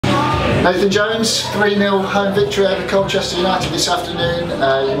Nathan Jones, 3-0 home victory over Colchester United this afternoon.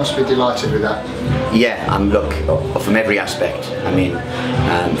 You must be delighted with that. Yeah, look, from every aspect. I mean,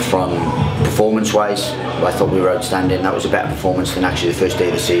 from performance-wise, I thought we were outstanding. That was a better performance than actually the first day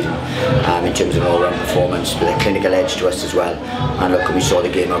of the season, in terms of an all-round performance, with a clinical edge to us as well. And look, when we saw the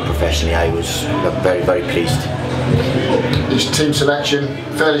game out professionally, I was very, very pleased. His team selection,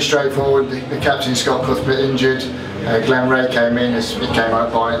 fairly straightforward. The captain, Scott Cuthbert, injured. Glenn Ray came in as he came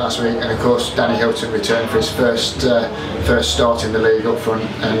out by it last week, and of course Danny Hilton returned for his first start in the league up front,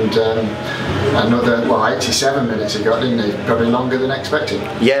 and another 87 minutes he got, didn't he? Probably longer than expected.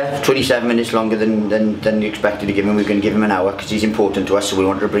 Yeah, 27 minutes longer than you expected to give him. We're going to give him an hour because he's important to us, so we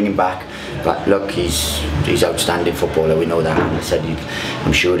wanted to bring him back. But look, he's outstanding footballer. We know that. And I said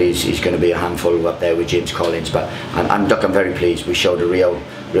I'm sure he's going to be a handful up there with James Collins. But I'm very pleased. We showed a real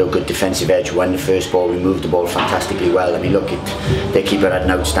good defensive edge. We won the first ball, we moved the ball fantastically well. I mean, look, their keeper had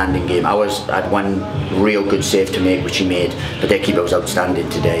an outstanding game. Ours had one real good save to make, which he made, but their keeper was outstanding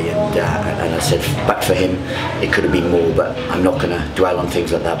today. And I said, but for him, it could have been more. But I'm not going to dwell on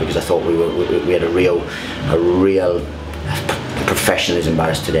things like that because I thought we had a real professionalism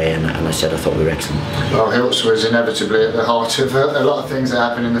by us today, and I said I thought we were excellent. Well, Hilts was inevitably at the heart of a lot of things that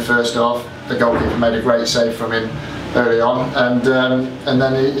happened in the first half. The goalkeeper made a great save from him early on, and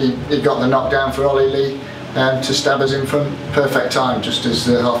then he got the knockdown for Ollie Lee to stab us in from perfect time, just as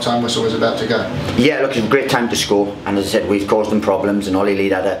the half-time whistle was about to go. Yeah, look, it's a great time to score, and as I said, we've caused them problems, and Ollie Lee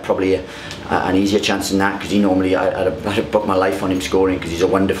had probably an easier chance than that, because he normally, I'd have put my life on him scoring, because he's a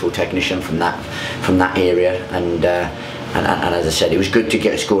wonderful technician from that area, and as I said, it was good to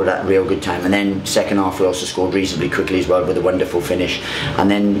get a score at that real good time. And then second half we also scored reasonably quickly as well with a wonderful finish.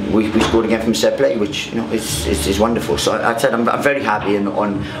 And then we scored again from set play, which is wonderful. So I said I'm very happy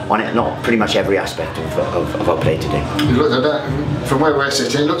on it, not pretty much every aspect of our play today. Look, from where we're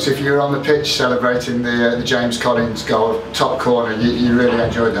sitting, it looks as if you were on the pitch celebrating the James Collins goal, top corner. You really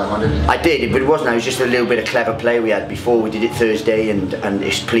enjoyed that one, didn't you? I did, but it wasn't. It was just a little bit of clever play we had before. We did it Thursday, and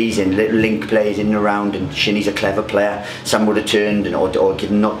it's pleasing. Little link plays in and around, and Shinny's a clever player. Some would have turned or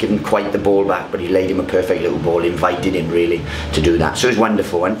not given quite the ball back, but he laid him a perfect little ball, invited him really to do that. So it was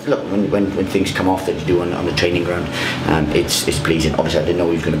wonderful. And look, when things come off that you do on the training ground, it's pleasing. Obviously I didn't know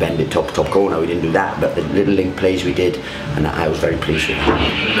he was going to bend it top corner. We didn't do that, but the little link plays we did, and I was very pleased with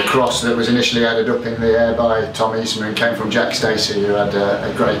it. The cross that was initially headed up in the air by Tom Eastman came from Jack Stacey, who had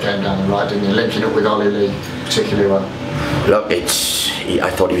a great game down the right, didn't he? Linking up with Ollie Lee particularly well. Look, I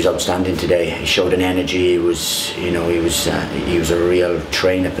thought he was outstandand today. He showed an energy. He was a real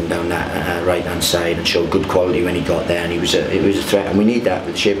train up and down that right hand side, and showed good quality when he got there. And it was a threat, and we need that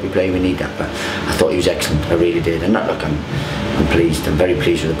with the shape we play. We need that. But I thought he was excellent. I really did. And look, I'm pleased. I'm very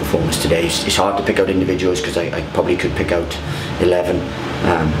pleased with the performance today. It's hard to pick out individuals because I probably could pick out 11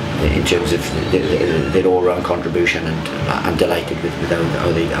 in terms of their all-round contribution, and I'm delighted with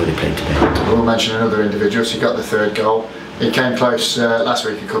how they played today. We'll mention another individual. So he got the third goal. He came close last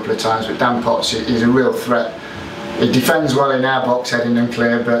week a couple of times, but Dan Potts, he's a real threat. He defends well in our box, heading them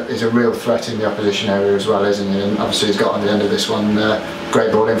clear, but he's a real threat in the opposition area as well, isn't he? And obviously he's got on the end of this one,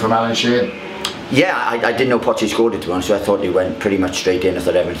 great ball in from Alan Sheehan. Yeah, I didn't know Potsy scored it, to be honest, so I thought he went pretty much straight in. I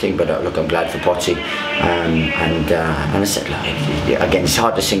thought everything, but look, I'm glad for Potsy. And I said, like, again, it's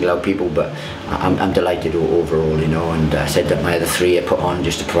hard to single out people, but I'm delighted overall, you know. And I said that my other three I put on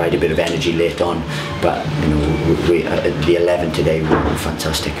just to provide a bit of energy late on, but you know, the 11 today were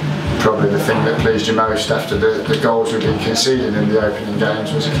fantastic. Probably the thing that pleased you most after the goals we've been conceding in the opening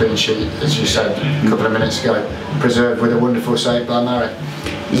games was a clean sheet, as you said a couple of minutes ago, preserved with a wonderful save by Murray.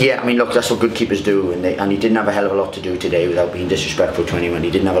 Yeah, I mean, look, that's what good keepers do, and he didn't have a hell of a lot to do today, without being disrespectful to anyone.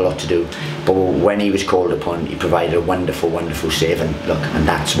 He didn't have a lot to do, but when he was called upon, he provided a wonderful save, and look, and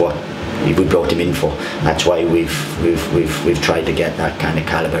that's what we brought him in for. That's why we've tried to get that kind of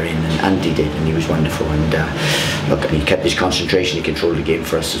calibre in, and he did, and he was wonderful. And look, and he kept his concentration, he controlled the game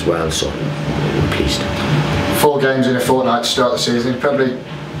for us as well, so we're pleased. 4 games in a fortnight to start the season. Probably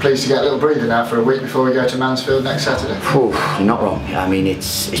pleased to get a little breather now for a week before we go to Mansfield next Saturday. You're not wrong. I mean,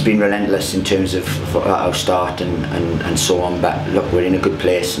 it's been relentless in terms of our start and so on, but look, we're in a good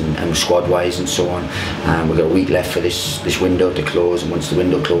place and squad wise and so on. We've got a week left for this window to close, and once the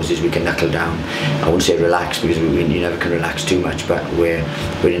window closes we can knuckle down. I wouldn't say relax, because you never can relax too much, but we're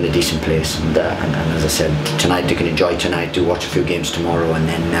in a decent place, and as I said, tonight you can enjoy tonight, do watch a few games tomorrow, and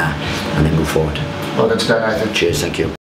then move forward. Well done today, Nathan. Cheers, thank you.